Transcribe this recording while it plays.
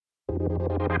The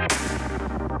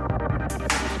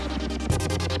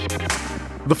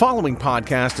following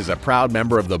podcast is a proud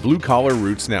member of the Blue Collar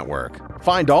Roots Network.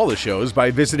 Find all the shows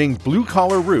by visiting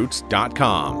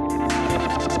bluecollarroots.com.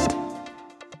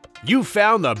 You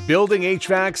found the Building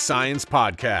HVAC Science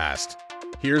Podcast.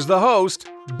 Here's the host,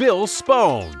 Bill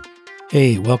Spohn.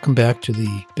 Hey, welcome back to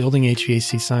the Building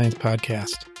HVAC Science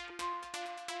Podcast.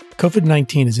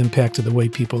 COVID-19 has impacted the way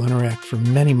people interact for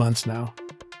many months now,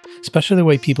 especially the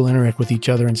way people interact with each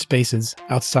other in spaces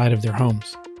outside of their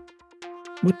homes.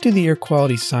 What do the air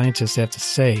quality scientists have to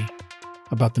say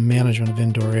about the management of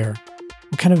indoor air?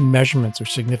 What kind of measurements are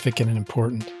significant and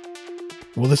important?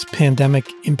 Will this pandemic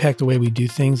impact the way we do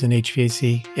things in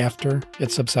HVAC after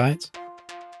it subsides?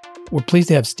 We're pleased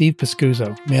to have Steve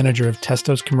Pascuzzo, manager of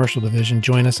Testo's commercial division,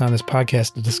 join us on this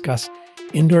podcast to discuss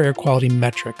indoor air quality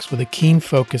metrics with a keen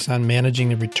focus on managing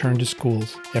the return to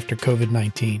schools after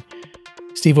COVID-19.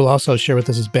 Steve will also share with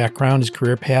us his background, his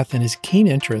career path, and his keen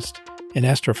interest in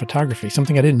astrophotography,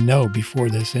 something I didn't know before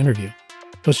this interview.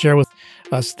 He'll share with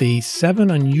us the 7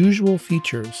 unusual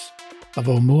features of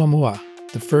Oumuamua,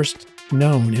 the first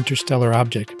known interstellar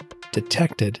object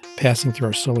detected passing through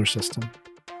our solar system.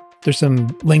 There's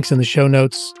some links in the show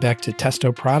notes back to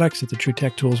Testo products at the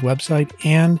TruTech Tools website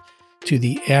and to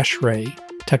the ASHRAE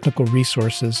technical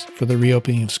resources for the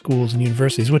reopening of schools and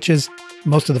universities, which is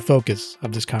most of the focus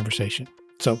of this conversation.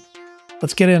 So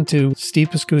let's get into Steve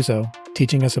Pascuzzo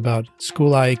teaching us about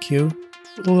school IAQ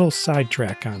with a little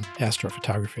sidetrack on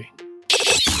astrophotography.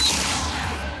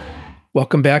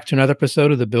 Welcome back to another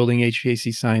episode of the Building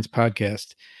HVAC Science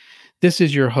Podcast. This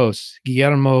is your host,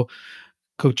 Guillermo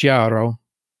Cocchiaro.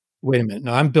 Wait a minute.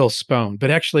 No, I'm Bill Spohn,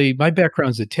 but actually my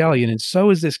background's Italian, and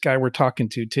so is this guy we're talking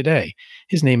to today.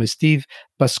 His name is Steve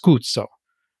Pascuzzo,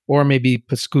 or maybe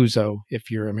Pascuzzo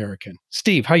if you're American.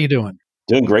 Steve, how you doing?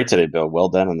 Doing great today, Bill. Well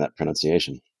done on that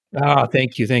pronunciation.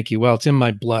 Thank you. Thank you. Well, it's in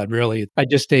my blood, really. I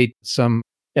just ate some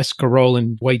escarole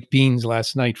and white beans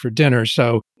last night for dinner.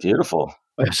 So beautiful.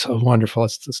 It's so wonderful.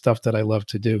 It's the stuff that I love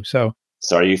to do. So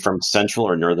are you from central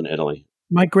or northern Italy?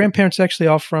 My grandparents actually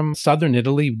all from southern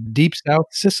Italy, deep south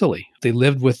Sicily. They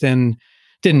lived didn't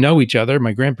know each other,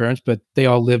 my grandparents, but they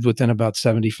all lived within about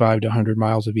 75 to 100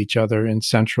 miles of each other in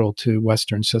central to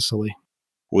western Sicily.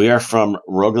 We are from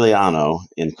Rogliano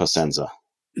in Cosenza.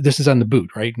 This is on the boot,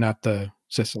 right? Not the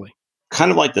Sicily.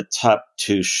 Kind of like the top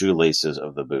 2 shoelaces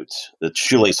of the boot, the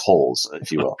shoelace holes,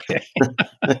 if you will. Okay.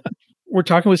 We're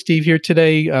talking with Steve here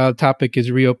today. Topic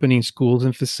is reopening schools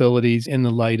and facilities in the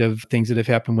light of things that have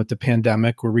happened with the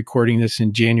pandemic. We're recording this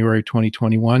in January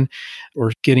 2021.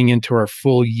 We're getting into our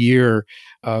full year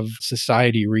of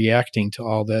society reacting to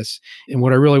all this. And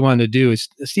what I really wanted to do is,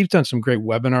 Steve's done some great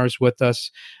webinars with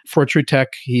us for TruTech.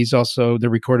 They're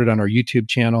recorded on our YouTube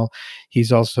channel.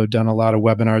 He's also done a lot of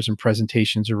webinars and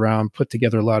presentations around, put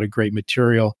together a lot of great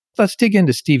material. Let's dig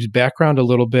into Steve's background a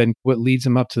little bit and what leads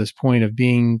him up to this point of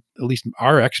being at least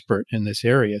our expert in this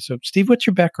area. So, Steve, what's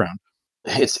your background?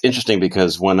 It's interesting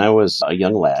because when I was a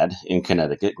young lad in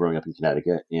Connecticut, growing up in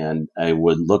Connecticut, and I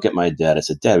would look at my dad, I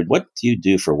said, Dad, what do you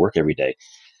do for work every day?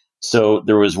 So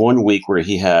there was one week where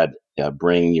he had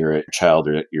bring your child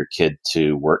or your kid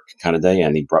to work kind of day,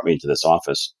 and he brought me into this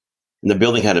office. And the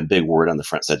building had a big word on the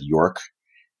front that said York.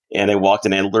 And I walked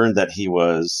in and I learned that he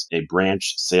was a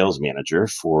branch sales manager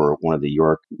for one of the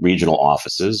York regional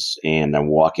offices. And I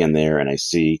walk in there and I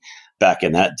see back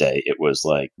in that day, it was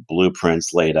like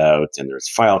blueprints laid out and there's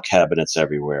file cabinets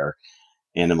everywhere.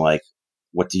 And I'm like,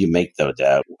 what do you make though,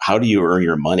 Dad? How do you earn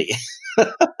your money?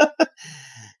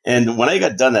 And when I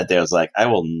got done that day, I was like, I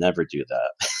will never do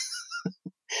that.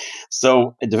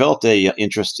 So I developed a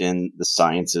interest in the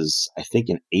sciences, I think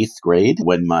in 8th grade,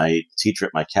 when my teacher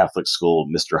at my Catholic school,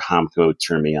 Mr. Homko,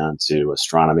 turned me on to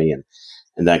astronomy. And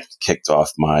that kicked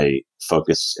off my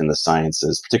focus in the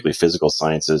sciences, particularly physical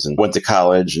sciences, and went to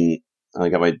college and I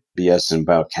got my BS in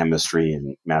biochemistry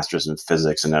and master's in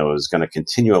physics. And I was going to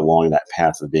continue along that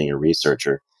path of being a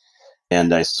researcher.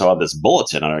 And I saw this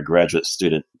bulletin on our graduate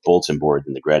student bulletin board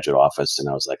in the graduate office. And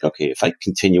I was like, okay, if I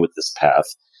continue with this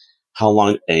path, how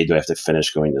long do I have to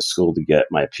finish going to school to get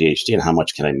my PhD and how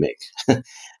much can I make?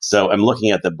 So I'm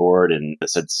looking at the board and it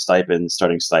said starting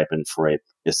stipend for a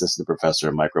assistant professor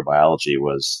of microbiology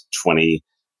was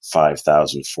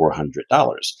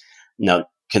 $25,400. Now,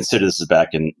 consider this is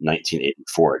back in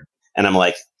 1984. And I'm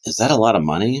like, is that a lot of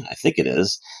money? I think it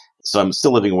is. So I'm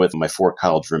still living with my 4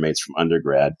 college roommates from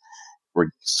undergrad.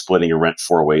 We're splitting a rent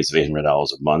 4 ways of $800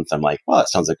 a month. I'm like, well, that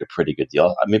sounds like a pretty good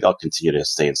deal. Maybe I'll continue to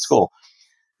stay in school.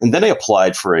 And then I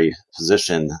applied for a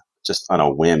position just on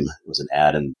a whim. It was an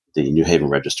ad in the New Haven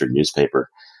Register newspaper,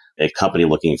 a company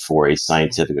looking for a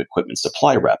scientific equipment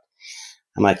supply rep.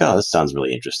 I'm like, oh, this sounds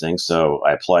really interesting. So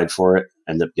I applied for it,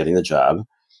 ended up getting the job,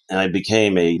 and I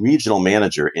became a regional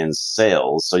manager in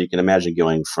sales. So you can imagine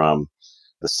going from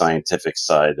the scientific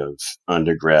side of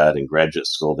undergrad and graduate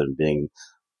school than being,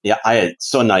 yeah, I had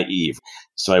so naive.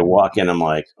 So I walk in, I'm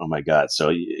like, oh my God.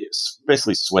 So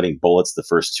basically sweating bullets the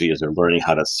first 2 years of learning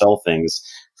how to sell things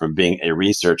from being a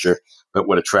researcher. But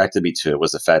what attracted me to it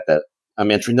was the fact that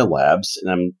I'm entering the labs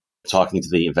and I'm talking to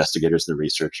the investigators and the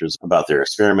researchers about their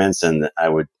experiments. And I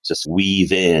would just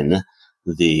weave in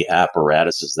the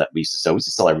apparatuses that we used to sell. We used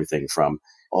to sell everything from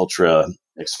ultra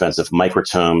expensive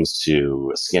microtomes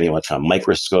to scanning electron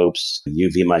microscopes,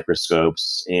 UV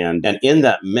microscopes. And in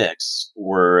that mix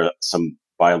were some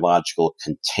biological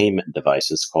containment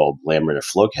devices called laminar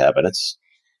flow cabinets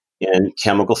and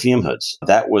chemical fume hoods.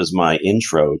 That was my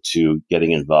intro to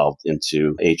getting involved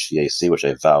into HVAC, which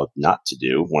I vowed not to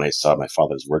do when I saw my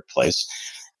father's workplace.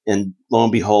 And lo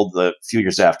and behold, a few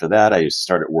years after that, I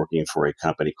started working for a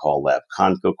company called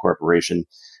LabConco Corporation.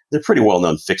 They're a pretty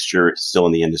well-known fixture still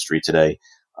in the industry today,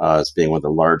 as being one of the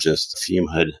largest fume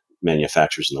hood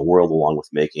manufacturers in the world, along with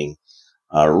making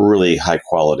really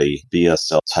high-quality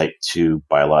BSL Type 2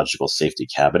 biological safety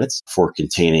cabinets for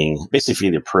containing basically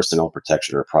either personnel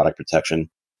protection or product protection.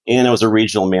 And I was a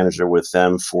regional manager with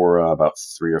them for about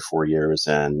 3 or 4 years.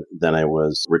 And then I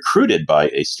was recruited by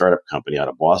a startup company out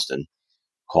of Boston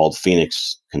called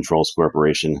Phoenix Controls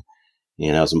Corporation.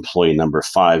 And I was employee number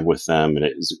 5 with them. And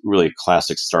it was really a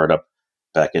classic startup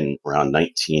back in around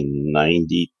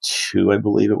 1992, I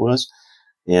believe it was.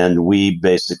 And we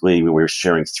were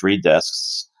sharing 3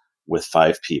 desks with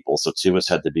 5 people. So 2 of us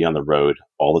had to be on the road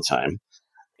all the time.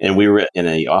 And we were in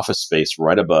an office space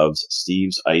right above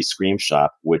Steve's Ice Cream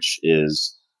Shop, which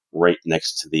is right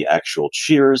next to the actual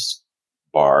Cheers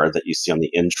bar that you see on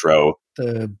the intro.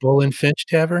 The Bull and Finch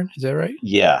Tavern, is that right?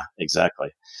 Yeah,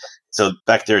 exactly. So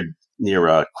back there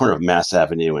near corner of Mass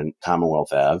Avenue and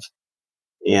Commonwealth Ave.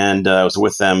 And I was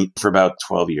with them for about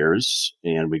 12 years,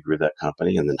 and we grew that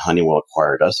company. And then Honeywell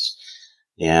acquired us,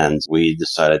 and we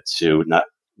decided to not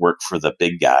work for the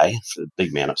big guy, for the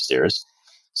big man upstairs.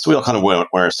 So we all kind of went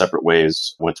our separate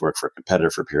ways, went to work for a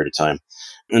competitor for a period of time.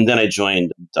 And then I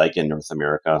joined Daikin North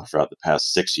America throughout the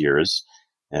past 6 years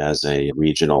as a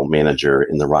regional manager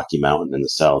in the Rocky Mountain in the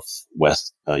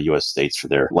southwest U.S. states for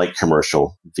their light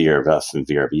commercial VRF and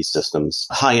VRV systems,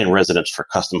 high-end residence for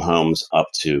custom homes up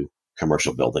to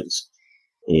commercial buildings.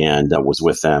 And I was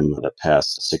with them the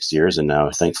past 6 years, and now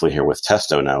thankfully here with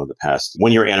Testo now. The past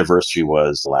 1 year anniversary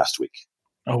was last week.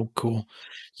 Oh, cool.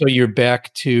 So you're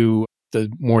back to the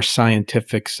more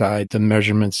scientific side, the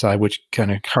measurement side, which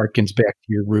kind of harkens back to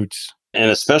your roots.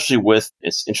 And especially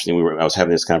it's interesting, I was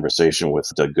having this conversation with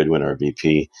Doug Goodwin, our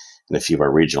VP, and a few of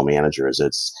our regional managers.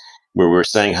 It's where we were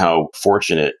saying how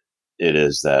fortunate it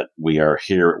is that we are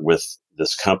here with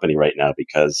this company right now,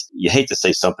 because you hate to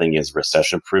say something is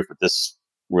recession proof, but this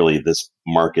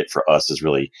market for us is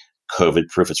really COVID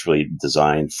proof. It's really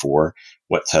designed for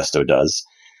what Testo does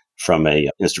from a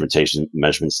instrumentation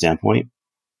measurement standpoint.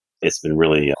 It's been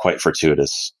really quite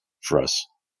fortuitous for us.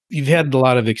 You've had a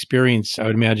lot of experience, I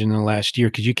would imagine, in the last year,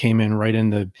 because you came in right in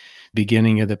the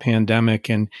beginning of the pandemic.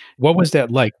 And what was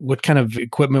that like? What kind of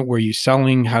equipment were you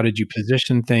selling? How did you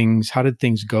position things? How did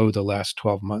things go the last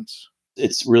 12 months?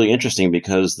 It's really interesting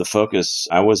because the focus,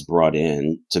 I was brought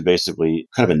in to basically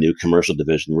kind of a new commercial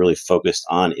division, really focused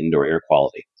on indoor air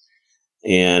quality.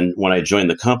 And when I joined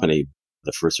the company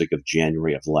the first week of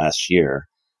January of last year,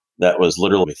 that was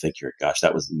literally,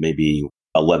 that was maybe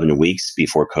 11 weeks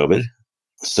before COVID.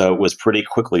 So it was pretty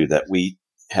quickly that we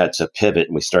had to pivot,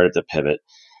 and we started to pivot.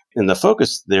 And the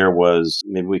focus there was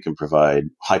maybe we can provide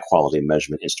high quality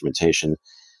measurement instrumentation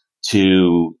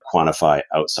to quantify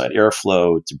outside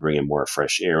airflow, to bring in more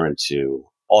fresh air into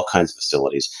all kinds of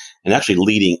facilities. And actually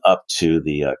leading up to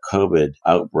the COVID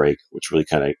outbreak, which really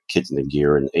kind of kicked into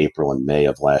gear in April and May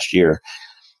of last year,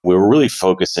 we were really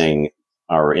focusing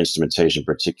our instrumentation,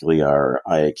 particularly our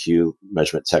IAQ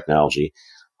measurement technology,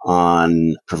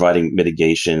 on providing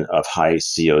mitigation of high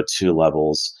CO2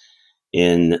 levels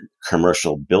in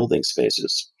commercial building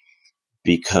spaces,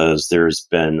 because there's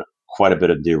been quite a bit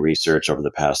of new research over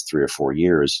the past 3 or 4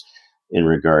 years in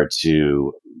regard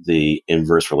to the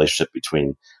inverse relationship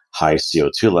between high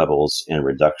CO2 levels and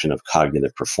reduction of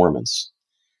cognitive performance.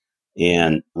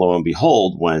 And lo and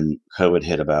behold, when COVID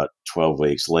hit about 12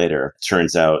 weeks later, it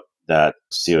turns out that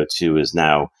CO2 is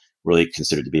now really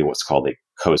considered to be what's called a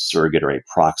co-surrogate or a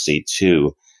proxy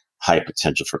to high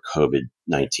potential for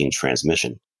COVID-19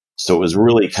 transmission. So it was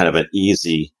really kind of an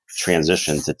easy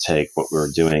transition to take what we were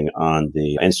doing on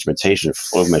the instrumentation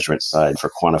flow measurement side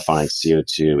for quantifying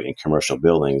CO2 in commercial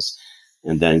buildings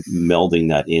and then melding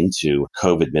that into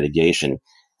COVID mitigation.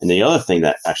 And the other thing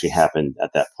that actually happened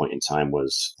at that point in time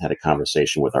was had a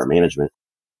conversation with our management.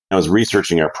 I was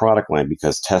researching our product line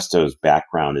because Testo's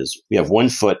background is we have one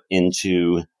foot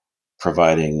into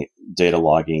providing data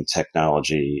logging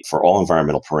technology for all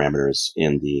environmental parameters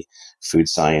in the food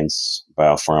science,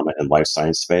 biopharma, and life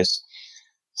science space.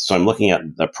 So I'm looking at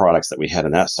the products that we had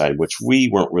on that side, which we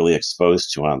weren't really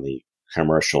exposed to on the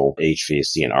commercial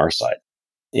HVAC and our side.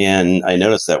 And I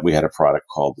noticed that we had a product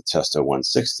called the Testo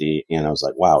 160, and I was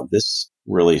like, wow, this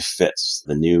really fits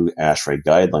the new ASHRAE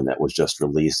guideline that was just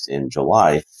released in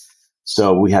July.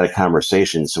 So we had a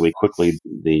conversation. So we quickly,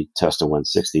 the Testo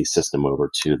 160 system over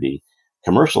to the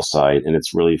commercial side, and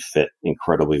it's really fit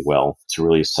incredibly well to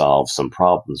really solve some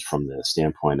problems from the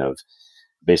standpoint of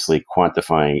basically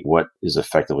quantifying what is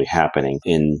effectively happening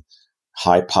in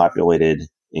high populated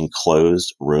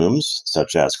enclosed rooms,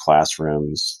 such as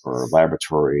classrooms or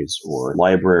laboratories or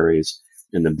libraries.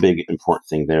 And the big important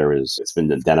thing there is it's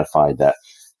been identified that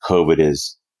COVID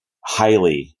is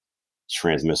highly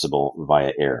transmissible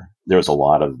via air. There's a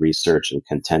lot of research and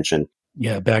contention.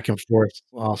 Yeah, back and forth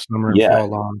all summer and Yeah, fall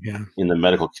long. Yeah. in the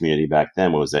medical community back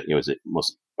then was that, was it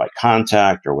mostly by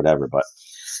contact or whatever, but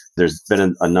there's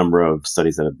been a number of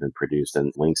studies that have been produced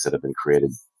and links that have been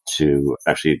created to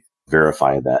actually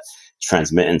verify that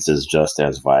transmittance is just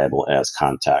as viable as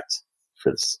contact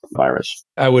for this virus.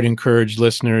 I would encourage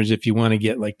listeners, if you want to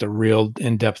get like the real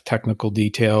in-depth technical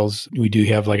details, we do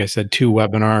have, like I said, 2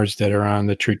 webinars that are on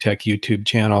the TrueTech YouTube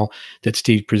channel that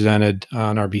Steve presented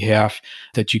on our behalf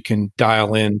that you can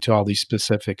dial into all these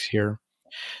specifics here.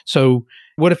 So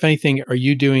what, if anything, are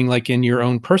you doing like in your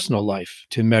own personal life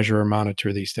to measure or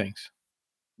monitor these things?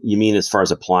 You mean as far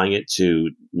as applying it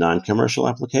to non-commercial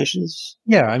applications?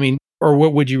 Yeah, I mean, or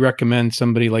what would you recommend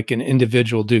somebody like an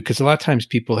individual do? Because a lot of times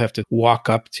people have to walk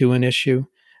up to an issue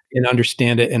and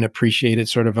understand it and appreciate it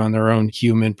sort of on their own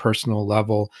human personal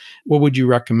level. What would you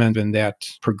recommend in that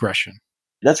progression?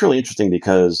 That's really interesting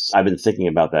because I've been thinking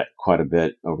about that quite a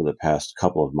bit over the past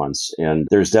couple of months. And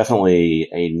there's definitely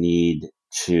a need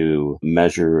to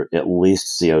measure at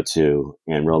least CO2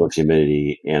 and relative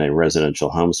humidity in a residential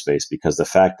home space, because the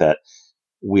fact that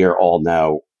we are all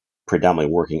now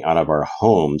predominantly working out of our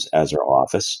homes as our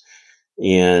office.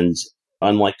 And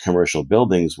unlike commercial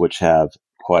buildings, which have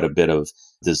quite a bit of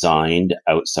designed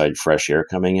outside fresh air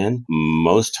coming in,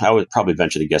 I would probably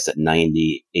venture to guess that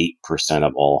 98%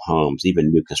 of all homes,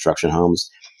 even new construction homes,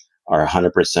 are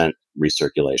 100%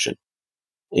 recirculation.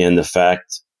 And the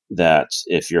fact that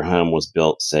if your home was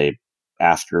built, say,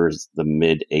 after the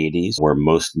mid 80s, where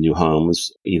most new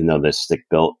homes, even though they're stick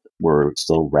built, were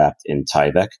still wrapped in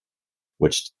Tyvek,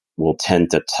 which will tend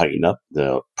to tighten up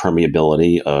the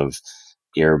permeability of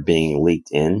air being leaked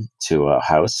into a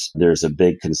house. There's a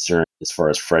big concern as far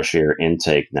as fresh air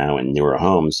intake now in newer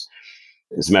homes.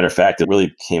 As a matter of fact, it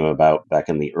really came about back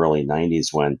in the early 90s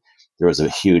when there was a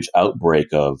huge outbreak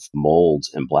of mold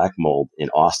and black mold in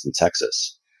Austin,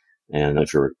 Texas. And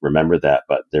if you remember that,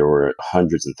 but there were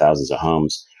hundreds and thousands of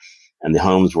homes, and the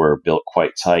homes were built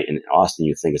quite tight. And in Austin,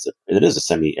 you think it is a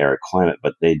semi-arid climate,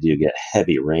 but they do get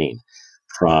heavy rain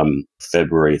from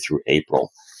February through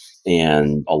April.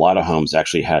 And a lot of homes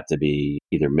actually had to be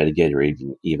either mitigated or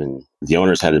even the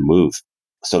owners had to move.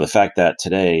 So the fact that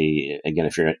today, again,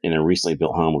 if you're in a recently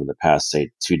built home over the past,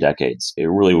 say, 2 decades, it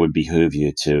really would behoove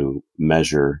you to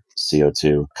measure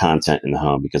CO2 content in the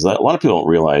home, because a lot of people don't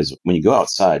realize when you go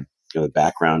outside, the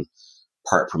background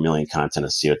part per million content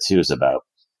of CO2 is about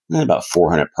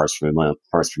 400 parts per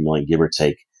million, give or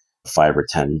take 5 or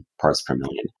 10 parts per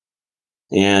million.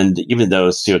 And even though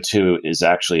CO2 is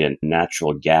actually a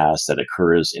natural gas that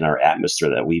occurs in our atmosphere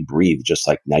that we breathe, just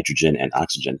like nitrogen and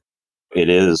oxygen, it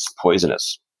is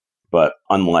poisonous. But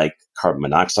unlike carbon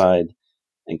monoxide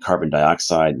and carbon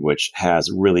dioxide, which has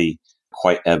really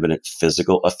quite evident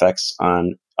physical effects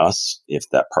on us, if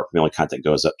that part per million content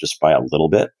goes up just by a little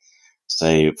bit,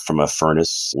 say from a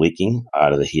furnace leaking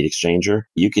out of the heat exchanger,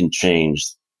 you can change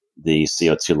the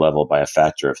CO2 level by a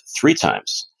factor of 3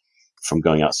 times, from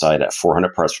going outside at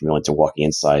 400 parts per million to walking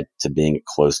inside to being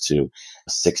close to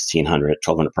 1,600,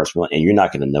 1,200 parts per million. And you're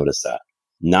not going to notice that.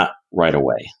 Not right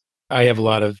away. I have a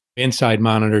lot of inside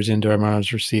monitors, indoor monitors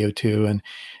for CO2. And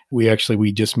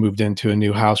we just moved into a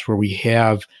new house where we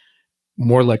have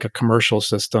more like a commercial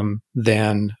system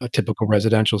than a typical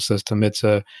residential system. It's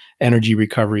a energy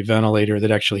recovery ventilator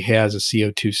that actually has a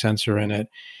CO2 sensor in it.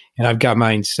 And I've got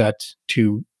mine set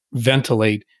to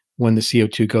ventilate when the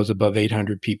CO2 goes above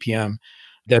 800 ppm.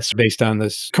 That's based on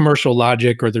this commercial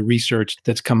logic or the research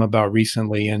that's come about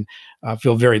recently. And I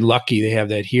feel very lucky they have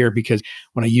that here because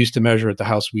when I used to measure at the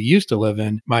house we used to live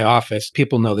in, my office,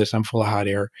 people know this, I'm full of hot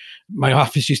air. My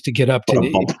office used to get up to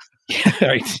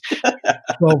right,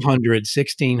 1200,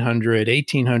 1600,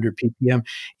 1800 ppm.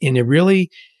 And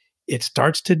it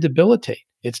starts to debilitate.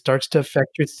 It starts to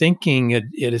affect your thinking.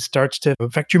 It starts to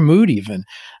affect your mood even.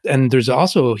 And there's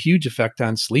also a huge effect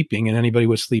on sleeping. And anybody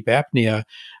with sleep apnea,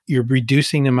 you're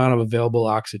reducing the amount of available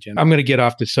oxygen. I'm going to get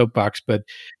off the soapbox, but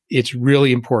it's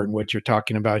really important what you're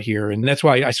talking about here. And that's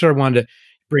why I sort of wanted to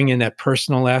bring in that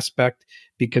personal aspect,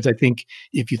 because I think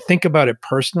if you think about it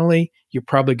personally, you're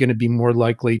probably going to be more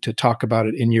likely to talk about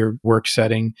it in your work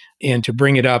setting and to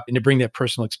bring it up and to bring that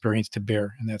personal experience to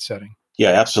bear in that setting.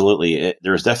 Yeah, absolutely.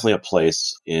 There's definitely a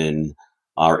place in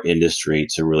our industry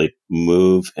to really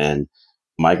move and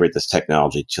migrate this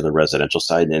technology to the residential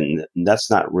side. And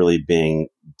that's not really being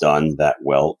done that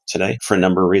well today for a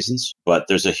number of reasons, but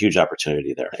there's a huge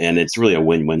opportunity there. And it's really a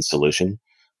win-win solution,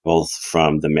 both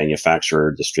from the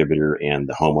manufacturer, distributor, and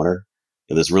the homeowner.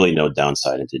 There's really no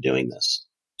downside into doing this.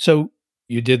 So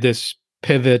you did this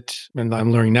pivot, and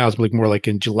I'm learning now it's more like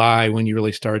in July when you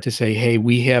really started to say, hey,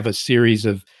 we have a series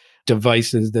of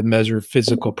devices that measure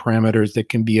physical parameters that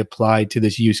can be applied to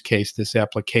this use case, this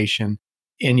application.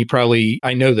 And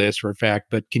I know this for a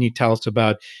fact, but can you tell us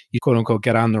about, you quote unquote,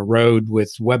 get on the road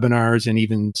with webinars and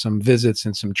even some visits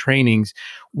and some trainings.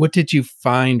 What did you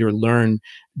find or learn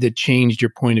that changed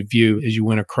your point of view as you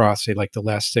went across, say, like the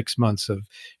last 6 months of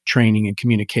training and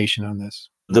communication on this?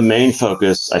 The main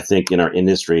focus, I think, in our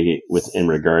industry in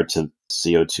regard to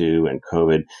CO2 and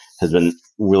COVID has been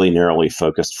really narrowly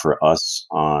focused for us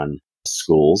on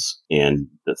schools. And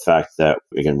the fact that,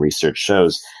 again, research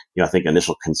shows, I think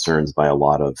initial concerns by a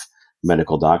lot of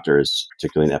medical doctors,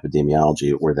 particularly in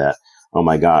epidemiology, were that, oh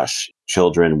my gosh,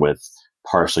 children with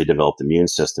partially developed immune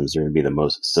systems are going to be the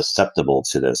most susceptible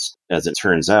to this. As it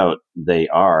turns out, they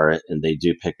are, and they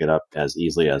do pick it up as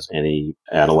easily as any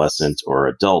adolescent or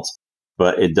adult.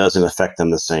 But it doesn't affect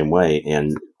them the same way.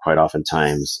 And quite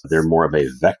oftentimes, they're more of a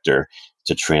vector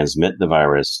to transmit the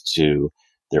virus to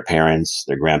their parents,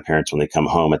 their grandparents when they come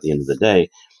home at the end of the day,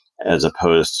 as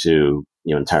opposed to,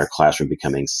 entire classroom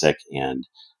becoming sick and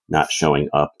not showing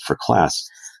up for class.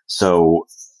 So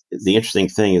the interesting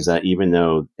thing is that even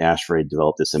though ASHRAE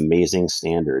developed this amazing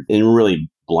standard in really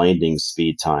blinding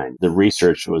speed time, the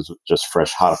research was just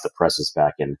fresh hot off the presses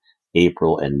back in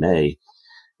April and May.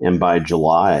 And by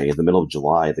July, in the middle of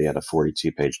July, they had a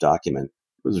 42-page document.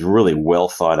 It was really well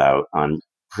thought out on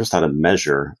first how to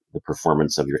measure the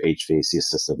performance of your HVAC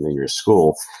system in your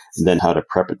school, and then how to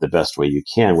prep it the best way you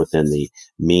can within the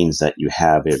means that you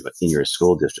have in your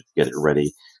school district to get it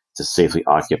ready to safely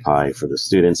occupy for the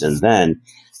students, and then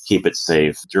keep it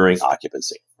safe during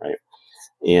occupancy, right?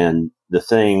 And the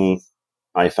thing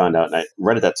I found out, and I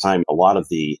read at that time, a lot of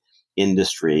the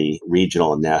industry,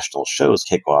 regional and national shows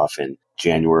kick off in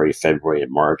January, February,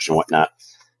 and March and whatnot.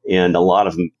 And a lot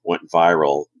of them went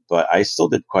viral, but I still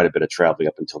did quite a bit of traveling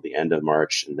up until the end of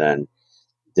March and then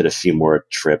did a few more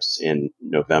trips in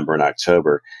November and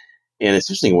October. And it's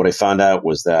interesting, what I found out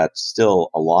was that still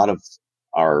a lot of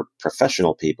our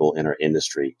professional people in our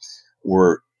industry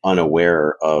were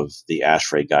unaware of the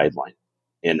ASHRAE guideline.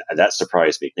 And that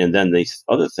surprised me. And then the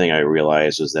other thing I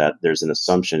realized was that there's an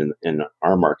assumption in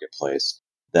our marketplace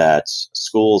that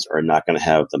schools are not going to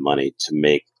have the money to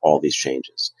make all these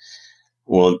changes.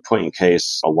 Well, in point in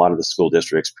case, a lot of the school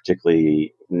districts,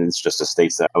 particularly, and it's just the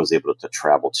states that I was able to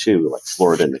travel to, like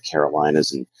Florida and the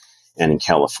Carolinas and in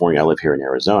California, I live here in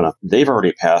Arizona, they've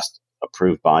already passed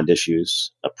approved bond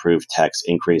issues, approved tax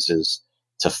increases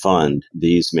to fund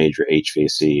these major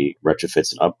HVAC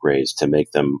retrofits and upgrades to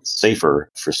make them safer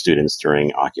for students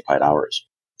during occupied hours.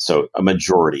 So a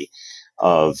majority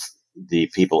of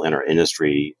the people in our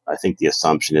industry, I think the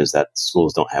assumption is that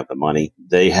schools don't have the money.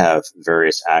 They have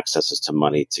various accesses to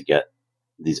money to get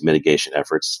these mitigation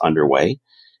efforts underway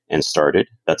and started.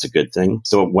 That's a good thing.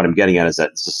 So what I'm getting at is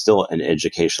that this is still an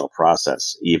educational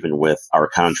process, even with our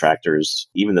contractors,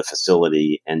 even the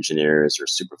facility engineers or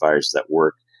supervisors that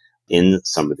work in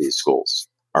some of these schools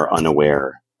are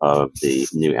unaware of the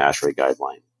new ASHRAE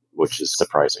guideline, which is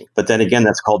surprising. But then again,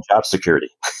 that's called job security.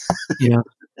 Yeah.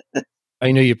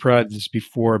 I know you provided this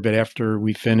before, but after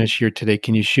we finish here today,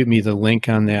 can you shoot me the link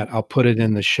on that? I'll put it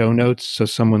in the show notes so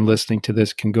someone listening to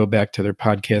this can go back to their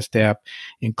podcast app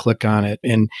and click on it.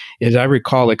 And as I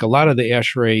recall, like a lot of the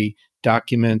ASHRAE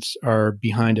documents are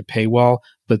behind a paywall,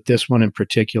 but this one in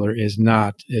particular is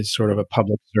not, as sort of a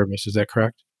public service. Is that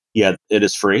correct? Yeah, it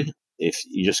is free. If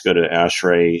you just go to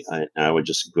ASHRAE, I would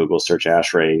just Google search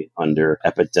ASHRAE under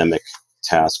epidemic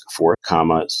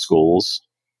task4, schools,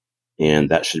 and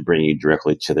that should bring you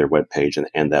directly to their webpage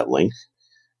and that link.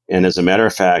 And as a matter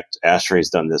of fact, ASHRAE's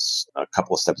done this a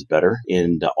couple of steps better.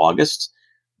 In August,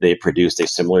 they produced a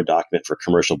similar document for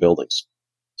commercial buildings.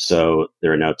 So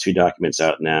there are now 2 documents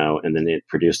out now, and then they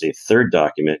produced a 3rd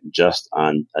document just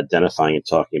on identifying and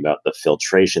talking about the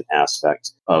filtration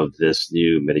aspect of this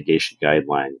new mitigation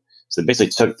guideline. So they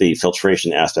basically took the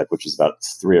filtration aspect, which is about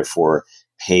 3 or 4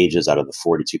 pages out of the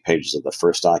 42 pages of the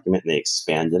first document, and they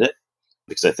expanded it,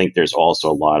 because I think there's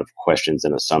also a lot of questions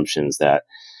and assumptions that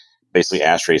basically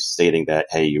ASHRAE is stating that,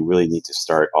 hey, you really need to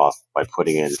start off by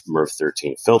putting in MERV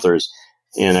 13 filters.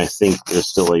 And I think there's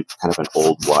still a kind of an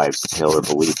old wives' tale or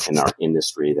belief in our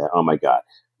industry that, oh my God,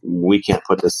 we can't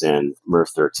put this in MERV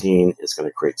 13. It's going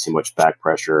to create too much back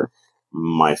pressure.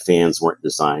 My fans weren't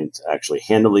designed to actually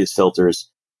handle these filters.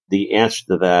 The answer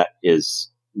to that is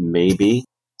maybe,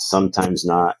 sometimes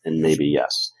not, and maybe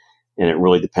yes. And it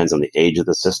really depends on the age of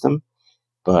the system.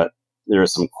 But there are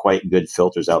some quite good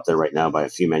filters out there right now by a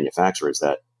few manufacturers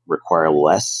that require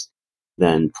less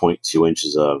than 0.2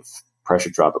 inches of pressure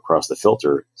drop across the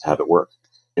filter to have it work.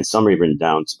 And some are even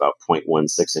down to about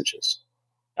 0.16 inches.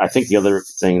 I think the other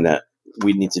thing that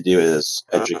we need to do as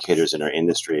educators in our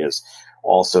industry is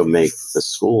also make the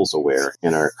schools aware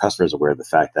and our customers aware of the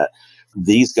fact that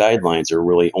these guidelines are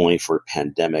really only for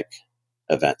pandemic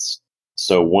events.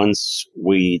 So once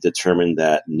we determine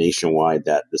that nationwide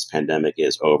that this pandemic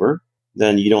is over,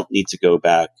 then you don't need to go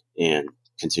back and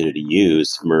continue to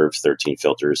use MERV 13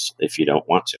 filters if you don't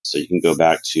want to. So you can go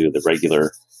back to the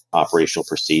regular operational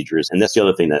procedures. And that's the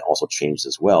other thing that also changed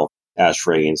as well.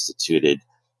 ASHRAE instituted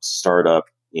startup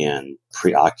and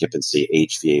pre-occupancy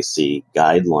HVAC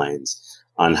guidelines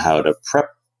on how to prep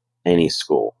any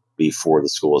school before the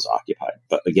school is occupied.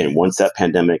 But again, once that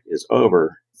pandemic is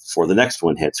over, before the next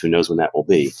one hits, who knows when that will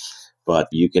be, but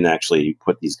you can actually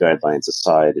put these guidelines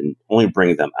aside and only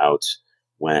bring them out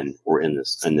when we're in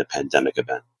the pandemic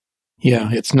event. Yeah,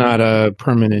 it's not a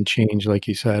permanent change, like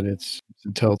you said. It's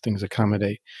until things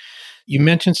accommodate. You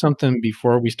mentioned something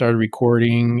before we started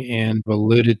recording and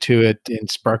alluded to it in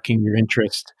sparking your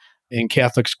interest in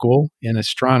Catholic school and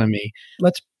astronomy.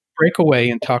 Let's break away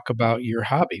and talk about your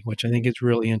hobby, which I think is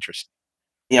really interesting.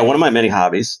 Yeah, one of my many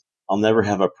hobbies. I'll never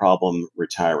have a problem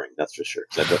retiring, that's for sure,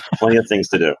 because I've got plenty of things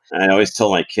to do. And I always tell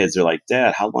my kids, they're like,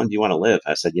 Dad, how long do you want to live?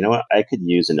 I said, you know what? I could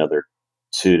use another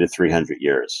 200 to 300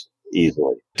 years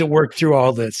easily to work through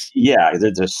all this. Yeah,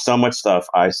 there's so much stuff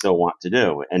I still want to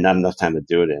do and not enough time to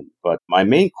do it in. But my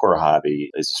main core hobby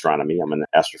is astronomy. I'm an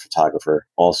astrophotographer.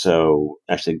 Also,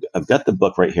 actually, I've got the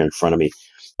book right here in front of me.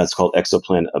 It's called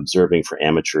Exoplanet Observing for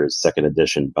Amateurs, second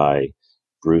edition by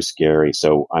Bruce Gary.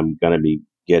 So I'm going to be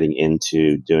getting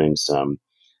into doing some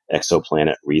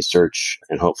exoplanet research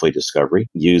and hopefully discovery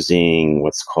using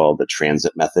what's called the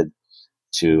transit method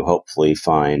to hopefully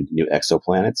find new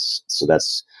exoplanets. So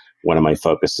that's one of my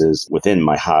focuses within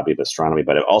my hobby of astronomy,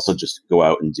 but I also just go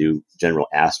out and do general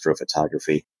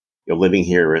astrophotography. Living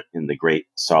here in the great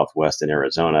Southwest in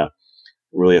Arizona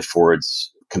really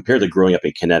affords, compared to growing up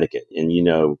in Connecticut, and you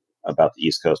know about the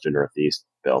East Coast or Northeast,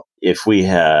 Bill, if we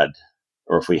have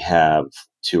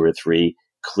 2 or 3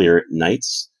 clear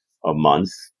nights a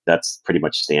month, that's pretty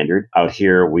much standard. Out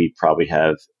here, we probably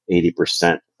have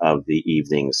 80% of the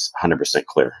evenings 100%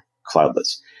 clear,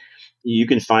 cloudless. You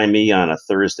can find me on a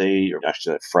Thursday, or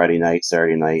actually a Friday night,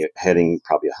 Saturday night, heading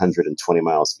probably 120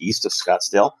 miles east of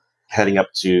Scottsdale, heading up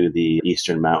to the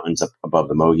eastern mountains up above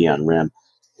the Mogollon Rim.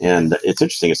 And it's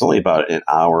interesting. It's only about an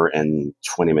hour and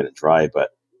 20-minute drive,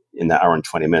 but in that hour and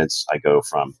 20 minutes, I go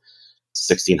from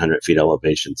 1,600 feet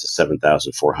elevation to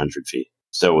 7,400 feet.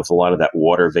 So with a lot of that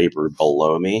water vapor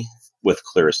below me, with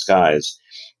clear skies,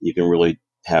 you can really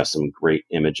have some great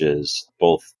images,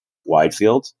 both wide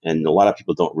field. And a lot of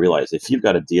people don't realize if you've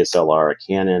got a DSLR, a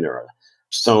Canon, or a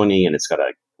Sony, and it's got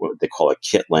what they call a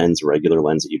kit lens, a regular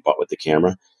lens that you bought with the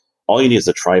camera, all you need is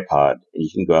a tripod, and you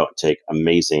can go out and take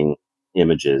amazing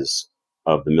images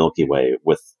of the Milky Way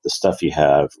with the stuff you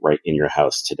have right in your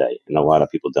house today. And a lot of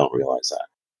people don't realize that.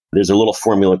 There's a little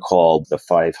formula called the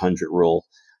 500 rule,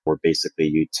 where basically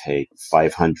you take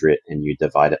 500 and you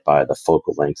divide it by the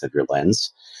focal length of your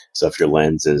lens. So if your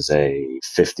lens is a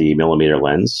 50 millimeter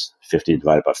lens, 50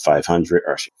 divided by 500,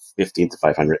 or 15 to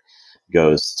 500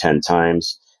 goes 10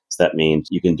 times. So that means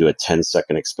you can do a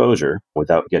 10-second exposure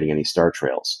without getting any star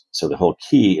trails. So the whole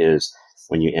key is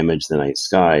when you image the night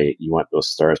sky, you want those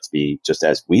stars to be just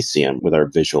as we see them with our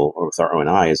visual or with our own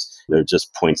eyes. They're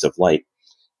just points of light,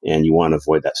 and you want to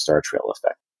avoid that star trail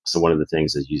effect. So one of the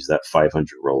things is use that 500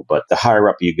 rule. But the higher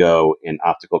up you go in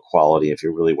optical quality, if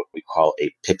you're really what we call a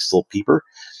pixel peeper,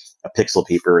 A pixel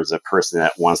peeper is a person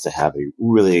that wants to have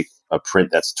a print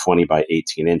that's 20 by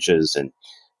 18 inches, and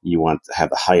you want to have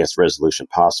the highest resolution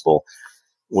possible.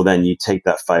 Well, then you take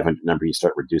that 500 number, you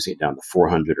start reducing it down to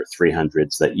 400 or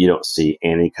 300 so that you don't see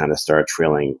any kind of star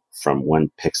trailing from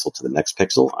one pixel to the next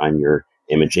pixel on your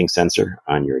imaging sensor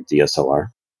on your DSLR.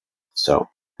 So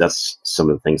that's some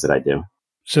of the things that I do.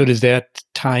 So does that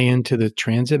tie into the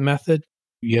transit method?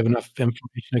 You have enough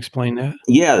information to explain that?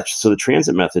 Yeah, so the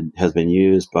transit method has been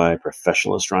used by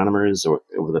professional astronomers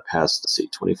over the past,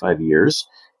 25 years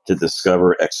to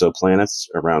discover exoplanets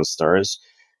around stars.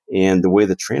 And the way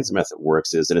the transit method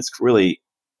works is, and it's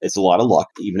a lot of luck,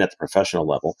 even at the professional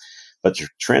level. But the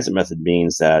transit method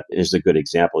means that, here's a good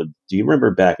example. Do you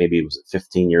remember back, maybe it was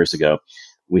 15 years ago,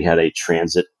 we had a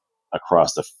transit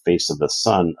across the face of the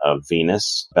sun of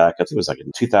Venus back, I think it was like in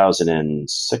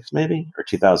 2006 maybe, or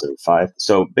 2005.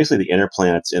 So basically the inner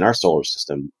planets in our solar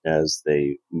system, as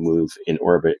they move in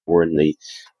orbit, we're in the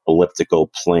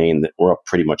elliptical plane that we're up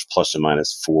pretty much plus or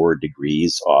minus 4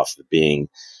 degrees off of being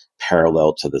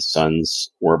parallel to the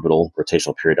sun's orbital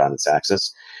rotational period on its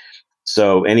axis.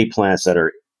 So any planets that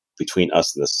are between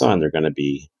us and the sun, they're going to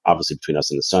be obviously between us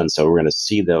and the sun. So we're going to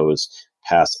see those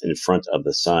pass in front of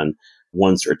the sun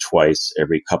once or twice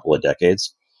every couple of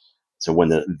decades. So when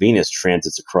the Venus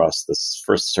transits across the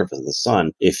first surface of the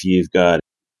sun, if you've got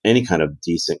any kind of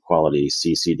decent quality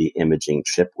CCD imaging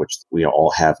chip, which we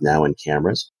all have now in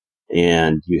cameras,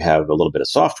 and you have a little bit of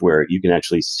software, you can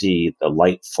actually see the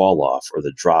light fall off or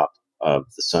the drop of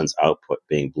the sun's output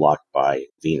being blocked by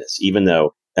Venus, even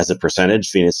though as a percentage,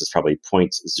 Venus is probably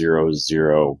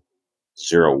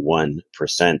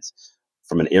 0.0001%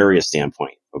 from an area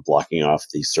standpoint of blocking off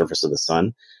the surface of the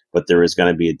sun. But there is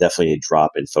going to be definitely a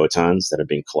drop in photons that are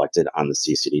being collected on the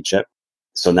CCD chip.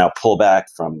 So now pull back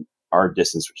from our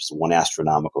distance, which is 1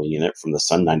 astronomical unit from the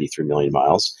sun, 93 million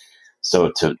miles.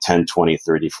 So to 10, 20,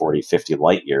 30, 40, 50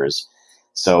 light years.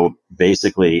 So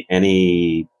basically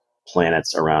any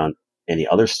planets around any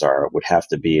other star would have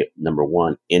to be, number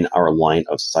one, in our line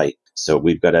of sight. So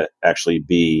we've got to actually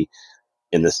be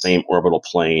in the same orbital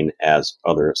plane as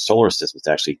other solar systems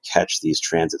to actually catch these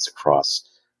transits across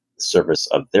the surface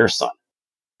of their sun.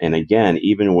 And again,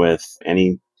 even with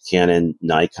any Canon,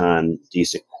 Nikon,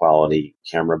 decent quality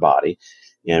camera body,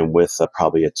 and with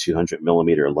probably a 200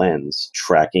 millimeter lens, a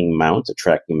tracking mount is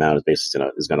basically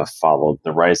going to follow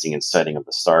the rising and setting of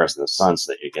the stars and the sun,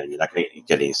 so that you're not going to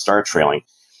get any star trailing.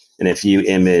 And if you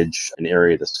image an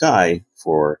area of the sky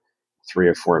for 3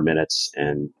 or 4 minutes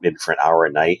and maybe for an hour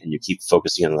a night, and you keep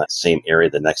focusing on that same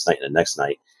area the next night and the next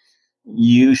night,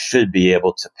 you should be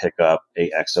able to pick up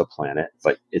a exoplanet.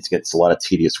 But it's a lot of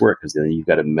tedious work, because then you've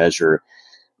got to measure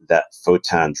that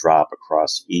photon drop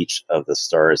across each of the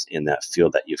stars in that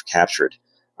field that you've captured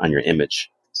on your image.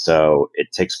 So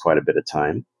it takes quite a bit of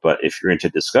time. But if you're into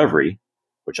discovery,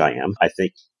 which I am, I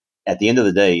think at the end of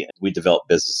the day, we develop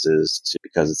businesses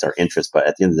because it's our interest. But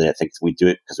at the end of the day, I think we do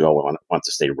it because we all want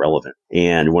to stay relevant.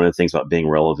 And one of the things about being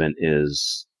relevant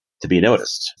is to be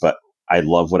noticed. But I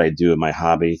love what I do in my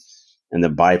hobby. And the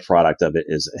byproduct of it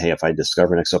is, hey, if I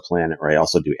discover an exoplanet, or I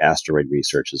also do asteroid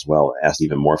research as well, that's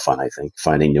even more fun, I think,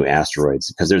 finding new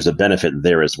asteroids, because there's a benefit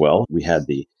there as well. We had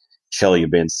the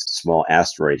Chelyabinsk small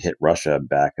asteroid hit Russia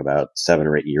back about 7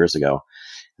 or 8 years ago.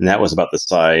 And that was about the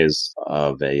size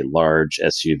of a large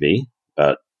SUV,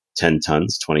 about 10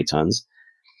 tons, 20 tons.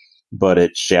 But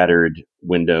it shattered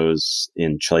windows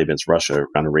in Chelyabinsk, Russia,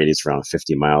 around a radius around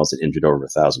 50 miles, and injured over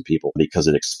 1,000 people because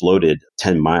it exploded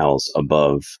 10 miles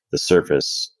above the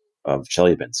surface of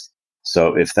Chelyabinsk.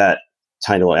 So if that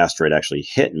tiny little asteroid actually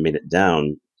hit and made it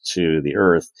down to the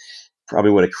Earth,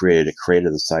 probably would have created a crater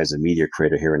the size of a meteor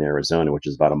crater here in Arizona, which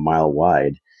is about a mile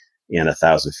wide and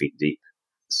 1,000 feet deep.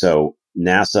 So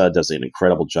NASA does an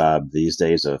incredible job these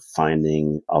days of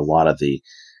finding a lot of the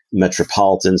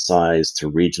metropolitan sized to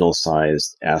regional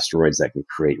sized asteroids that can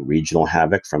create regional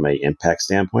havoc from an impact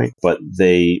standpoint. But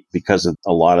because of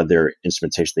a lot of their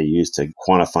instrumentation they use to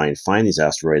quantify and find these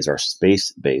asteroids are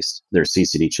space based, their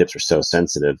CCD chips are so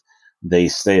sensitive, they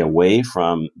stay away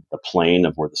from the plane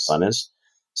of where the sun is.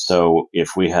 So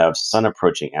if we have sun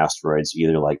approaching asteroids,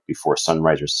 either like before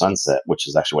sunrise or sunset, which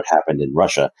is actually what happened in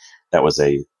Russia, that was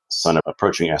a sun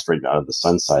approaching asteroid out of the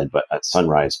sun side, but at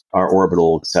sunrise, our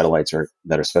orbital satellites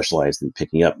that are specialized in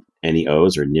picking up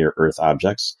NEOs or near Earth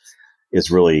objects is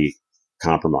really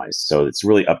compromised. So it's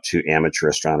really up to amateur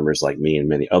astronomers like me and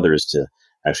many others to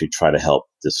actually try to help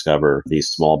discover these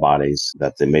small bodies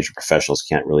that the major professionals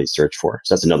can't really search for.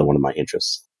 So that's another one of my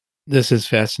interests. This is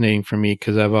fascinating for me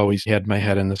because I've always had my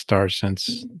head in the stars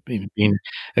since being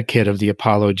a kid of the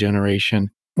Apollo generation.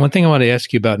 One thing I want to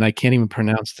ask you about, and I can't even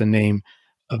pronounce the name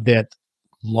of that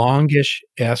longish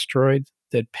asteroid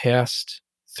that passed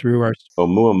through our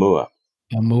Oumuamua.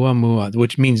 Oumuamua,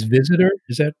 which means visitor.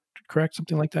 Is that correct?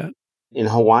 Something like that? In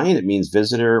Hawaiian, it means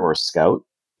visitor or scout.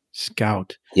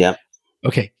 Scout. Yep.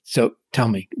 Okay, so tell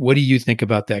me, what do you think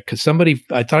about that? Because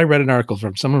I thought I read an article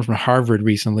from someone from Harvard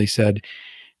recently said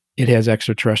it has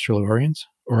extraterrestrial origins.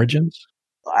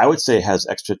 I would say it has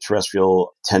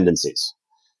extraterrestrial tendencies.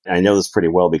 I know this pretty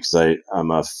well because I'm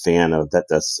a fan of that.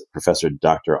 That's Professor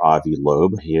Dr. Avi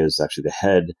Loeb. He is actually the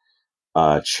head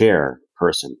chair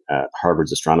person at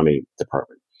Harvard's astronomy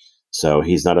department. So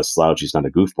he's not a slouch, he's not a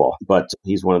goofball, but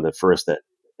he's one of the first that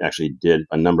actually did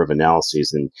a number of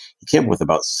analyses, and he came up with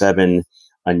about 7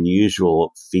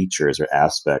 unusual features or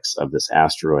aspects of this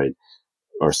asteroid,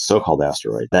 or so-called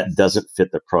asteroid, that doesn't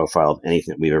fit the profile of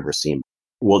anything that we've ever seen.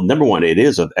 Well, number one, it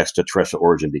is of extraterrestrial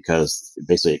origin because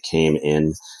basically it came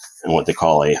in what they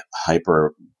call a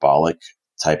hyperbolic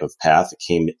type of path. It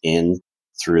came in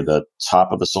through the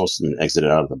top of the solar system and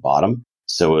exited out of the bottom.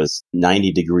 So it was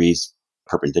 90 degrees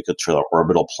perpendicular to the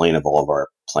orbital plane of all of our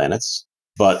planets.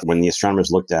 But when the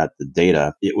astronomers looked at the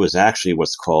data, it was actually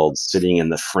what's called sitting in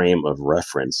the frame of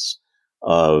reference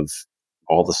of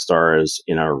all the stars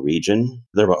in our region.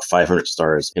 There are about 500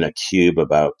 stars in a cube,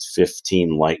 about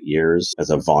 15 light years as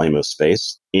a volume of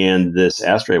space. And this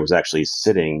asteroid was actually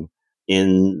sitting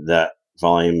in that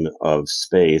volume of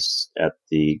space at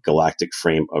the galactic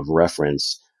frame of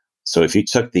reference. So if you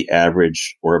took the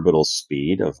average orbital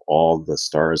speed of all the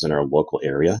stars in our local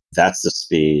area, that's the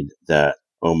speed that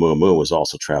Oumuamua was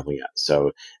also traveling at.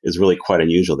 So it's really quite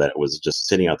unusual that it was just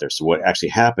sitting out there. So what actually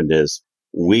happened is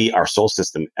our solar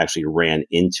system actually ran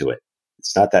into it.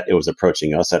 It's not that it was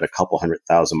approaching us at a couple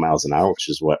 100,000 miles an hour, which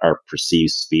is what our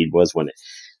perceived speed was when it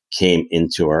came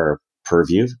into our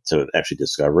purview to actually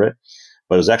discover it.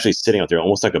 But it was actually sitting out there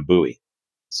almost like a buoy.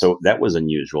 So that was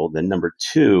unusual. Then number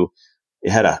 2, it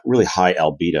had a really high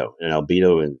albedo. And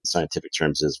albedo in scientific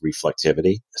terms is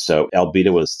reflectivity. So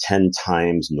albedo was 10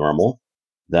 times normal,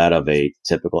 that of a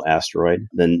typical asteroid.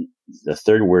 Then the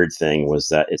third weird thing was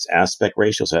that its aspect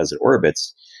ratio, so as it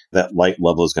orbits, that light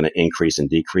level is going to increase and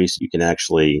decrease. You can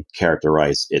actually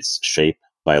characterize its shape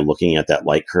by looking at that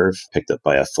light curve picked up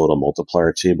by a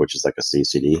photomultiplier tube, which is like a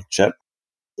CCD chip.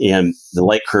 And the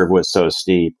light curve was so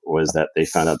steep was that they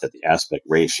found out that the aspect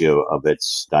ratio of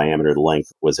its diameter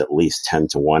length was at least 10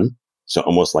 to 1. So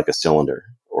almost like a cylinder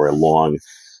or a long,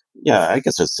 I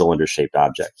guess a cylinder-shaped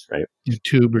object, right? A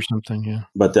tube or something, yeah.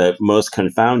 But the most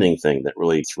confounding thing that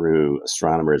really threw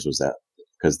astronomers was that,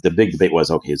 because the big debate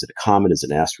was, okay, is it a comet? Is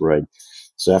it an asteroid?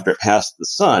 So after it passed the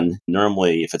sun,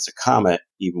 normally if it's a comet,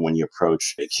 even when you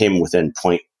approach, it came within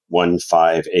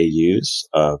 0.15 AUs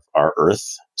of our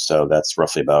Earth. So that's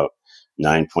roughly about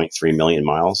 9.3 million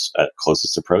miles at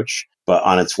closest approach. But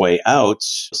on its way out,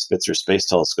 Spitzer Space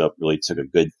Telescope really took a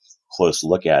good close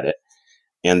look at it,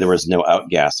 and there was no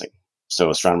outgassing. So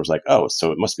astronomers were like, oh,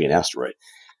 so it must be an asteroid.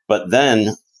 But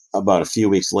then about a few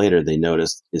weeks later, they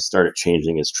noticed it started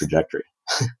changing its trajectory.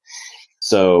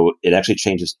 So it actually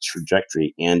changed its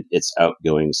trajectory and its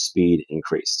outgoing speed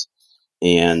increased.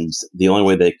 And the only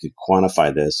way they could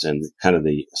quantify this, and kind of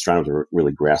the astronomers were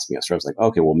really grasping it, so I was like,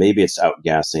 okay, well, maybe it's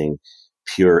outgassing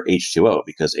pure H2O,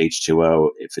 because H2O,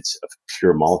 if it's a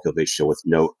pure molecule of H2O with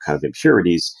no kind of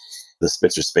impurities, the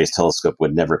Spitzer Space Telescope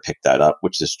would never pick that up,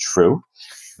 which is true.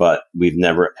 But we've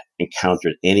never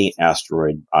encountered any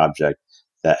asteroid object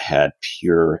that had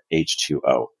pure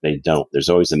H2O. They don't. There's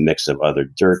always a mix of other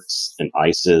dirts and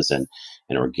ices and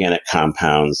organic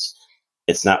compounds.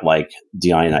 It's not like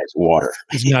deionized water.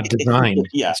 It's not designed.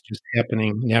 Yeah. It's just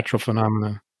happening, natural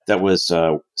phenomena. That was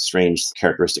a strange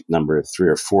characteristic number 3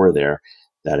 or 4 there,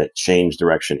 that it changed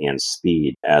direction and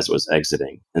speed as it was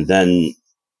exiting. And then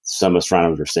some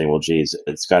astronomers were saying, well, geez,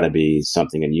 it's got to be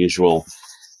something unusual.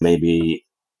 Maybe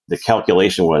the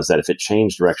calculation was that if it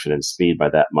changed direction and speed by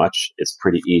that much, it's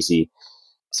pretty easy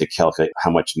to calculate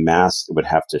how much mass it would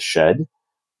have to shed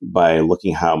by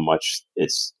looking how much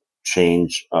its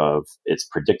change of its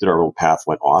predicted orbital path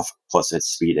went off, plus its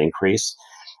speed increase.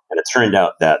 And it turned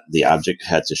out that the object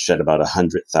had to shed about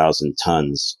 100,000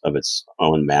 tons of its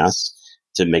own mass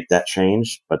to make that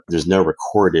change. But there's no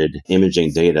recorded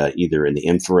imaging data either in the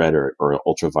infrared or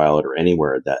ultraviolet or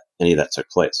anywhere that any of that took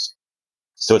place.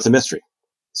 So it's a mystery.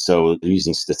 So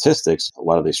using statistics, a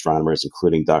lot of the astronomers,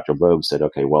 including Dr. Loeb, said,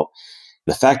 okay, well,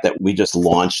 the fact that we just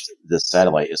launched this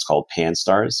satellite is called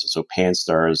Pan-STARRS. So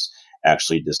Pan-STARRS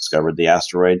actually discovered the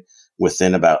asteroid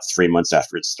within about 3 months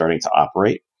after it's starting to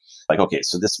operate. Like, okay,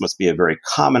 so this must be a very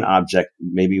common object.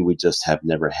 Maybe we just have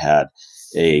never had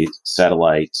a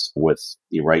satellite with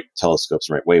the right telescopes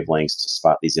and right wavelengths to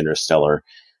spot these interstellar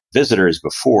visitors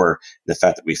before, the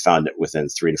fact that we found it within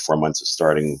 3 to 4 months of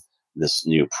starting this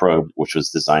new probe, which was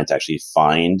designed to actually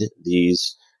find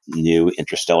these new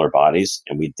interstellar bodies,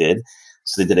 and we did.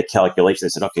 So they did a calculation. They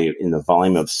said, okay, in the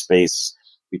volume of space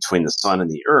between the sun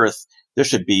and the Earth, there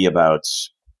should be about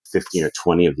 15 or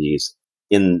 20 of these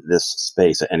in this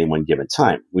space at any one given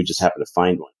time. We just happen to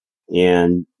find one.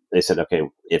 And they said, okay,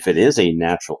 if it is a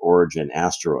natural origin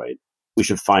asteroid, we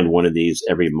should find one of these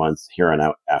every month here on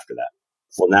out after that.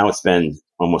 Well, now it's been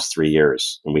almost 3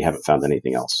 years and we haven't found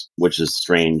anything else, which is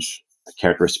strange.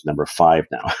 Characteristic number 5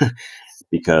 now,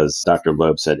 because Dr.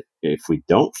 Loeb said, if we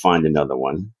don't find another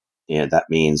one, and that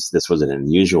means this was an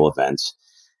unusual event,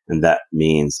 and that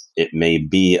means it may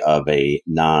be of a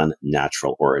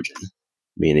non-natural origin,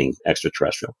 meaning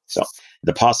extraterrestrial. So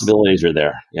the possibilities are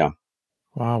there. Yeah.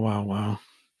 Wow.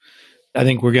 I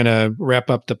think we're going to wrap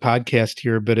up the podcast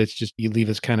here, but it's just, you leave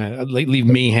us leave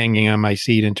me hanging on my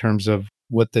seat in terms of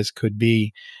what this could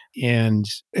be. And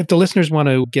if the listeners want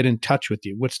to get in touch with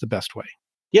you, what's the best way?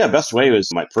 Yeah, best way is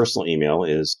my personal email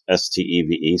is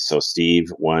STEVE, so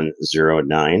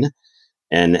Steve109,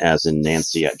 N as in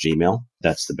Nancy at Gmail.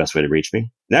 That's the best way to reach me.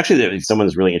 And actually, if someone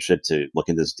is really interested to look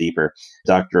into this deeper,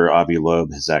 Dr. Avi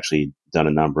Loeb has actually done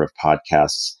a number of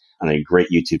podcasts on a great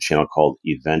YouTube channel called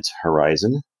Event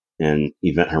Horizon. And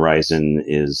Event Horizon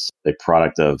is a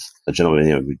product of a gentleman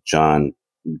named John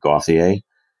Gauthier.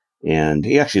 And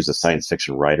he actually is a science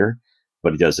fiction writer,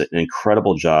 but he does an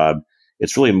incredible job.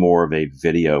 It's really more of a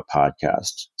video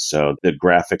podcast. So the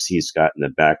graphics he's got in the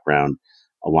background,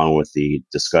 along with the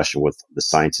discussion with the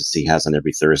scientists he has on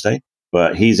every Thursday.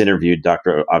 But he's interviewed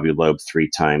Dr. Avi Loeb 3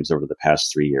 times over the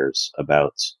past 3 years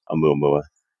about Oumuamua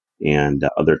and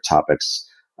other topics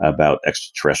about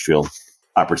extraterrestrial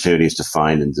opportunities to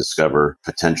find and discover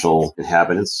potential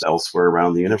inhabitants elsewhere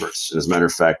around the universe. And as a matter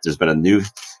of fact, there's been a new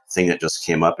thing that just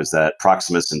came up, is that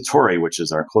Proxima Centauri, which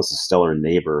is our closest stellar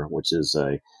neighbor, which is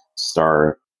a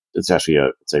star, it's actually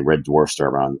it's a red dwarf star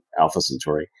around Alpha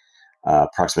Centauri.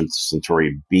 Proxima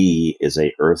Centauri B is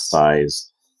a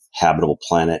Earth-sized habitable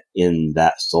planet in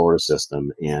that solar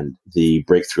system. And the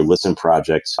Breakthrough Listen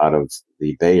project out of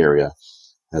the Bay Area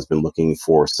has been looking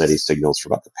for SETI signals for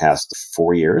about the past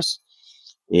 4 years.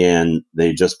 And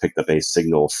they just picked up a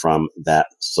signal from that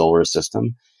solar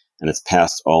system, and it's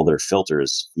passed all their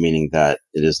filters, meaning that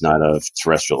it is not of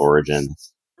terrestrial origin.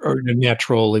 Or a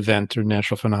natural event or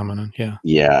natural phenomenon, yeah.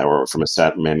 Yeah, or from a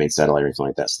man-made satellite or anything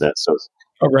like that.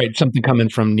 Oh, right, something coming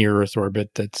from near Earth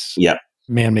orbit that's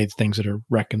man-made things that are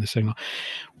wrecking the signal.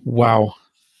 Wow,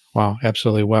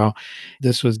 absolutely wow.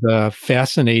 This was the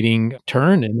fascinating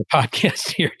turn in the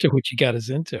podcast here to what you got us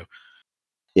into.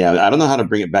 Yeah, I don't know how to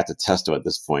bring it back to Testo at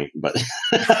this point, but...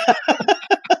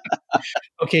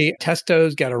 Okay,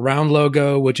 Testo's got a round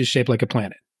logo, which is shaped like a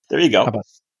planet. There you go. How about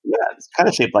Yeah, it's kind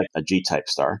of shaped like a G-type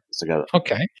star. It's like a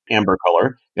amber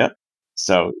color. Yep.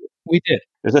 So we did.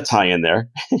 There's a tie in there.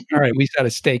 All right, we got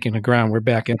a stake in the ground. We're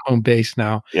back in home base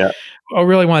now. Yeah. I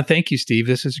really want to thank you, Steve.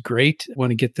 This is great. I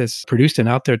want to get this produced and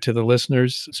out there to the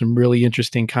listeners. Some really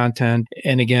interesting content.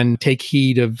 And again, take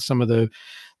heed of some of the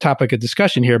topic of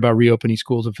discussion here about reopening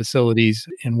schools and facilities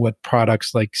and what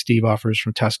products like Steve offers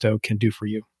from Testo can do for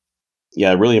you.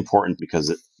 Yeah, really important,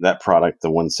 because that product,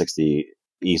 the 160,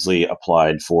 easily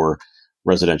applied for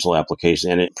residential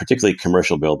application and particularly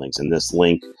commercial buildings. And this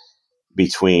link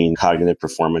between cognitive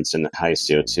performance and high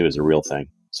CO2 is a real thing.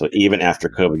 So even after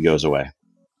COVID goes away.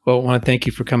 Well, I want to thank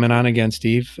you for coming on again,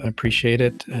 Steve. I appreciate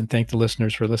it. And thank the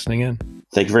listeners for listening in.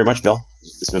 Thank you very much, Bill.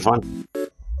 It's been fun.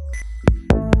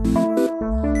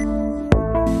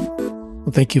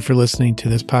 Well, thank you for listening to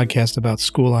this podcast about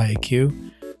School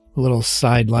IAQ. A little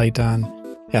side light on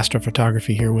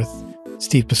astrophotography here with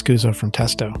Steve Pascuzzo from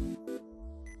Testo.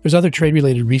 There's other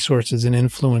trade-related resources and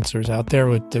influencers out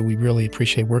there that we really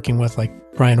appreciate working with, like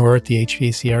Brian Orr at the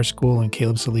HVACR School and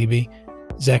Caleb Salibi,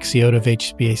 Zach Ciota of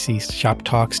HVAC Shop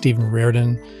Talk, Stephen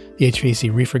Reardon, the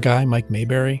HVAC Reefer Guy, Mike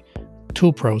Mayberry,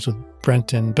 Tool Pros with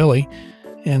Brent and Billy,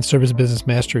 and Service Business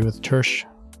Mastery with Tersh,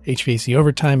 HVAC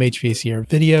Overtime, HVACR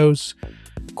Videos,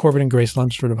 Corbin and Grace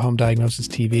Lunsford of Home Diagnosis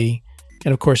TV,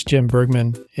 and of course, Jim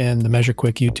Bergman and the Measure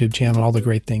Quick YouTube channel, all the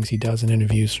great things he does in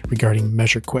interviews regarding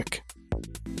Measure Quick.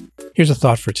 Here's a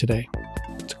thought for today.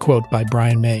 It's a quote by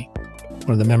Brian May,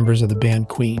 one of the members of the band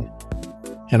Queen,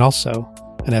 and also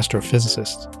an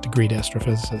astrophysicist, degreed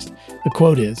astrophysicist. The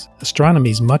quote is,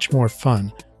 "Astronomy is much more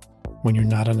fun when you're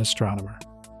not an astronomer."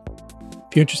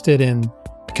 If you're interested in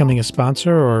becoming a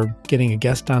sponsor or getting a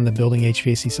guest on the Building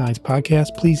HVAC Science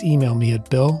podcast, please email me at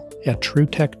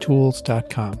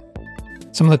bill@truetechtools.com.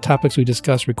 Some of the topics we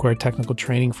discuss require technical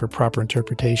training for proper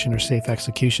interpretation or safe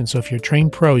execution. So if you're a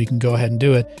trained pro, you can go ahead and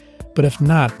do it. But if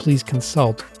not, please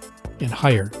consult and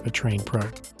hire a trained pro.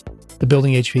 The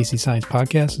Building HVAC Science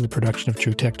Podcast is a production of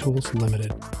True Tech Tools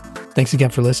Limited. Thanks again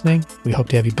for listening. We hope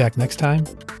to have you back next time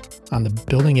on the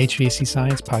Building HVAC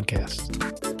Science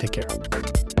Podcast. Take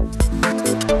care.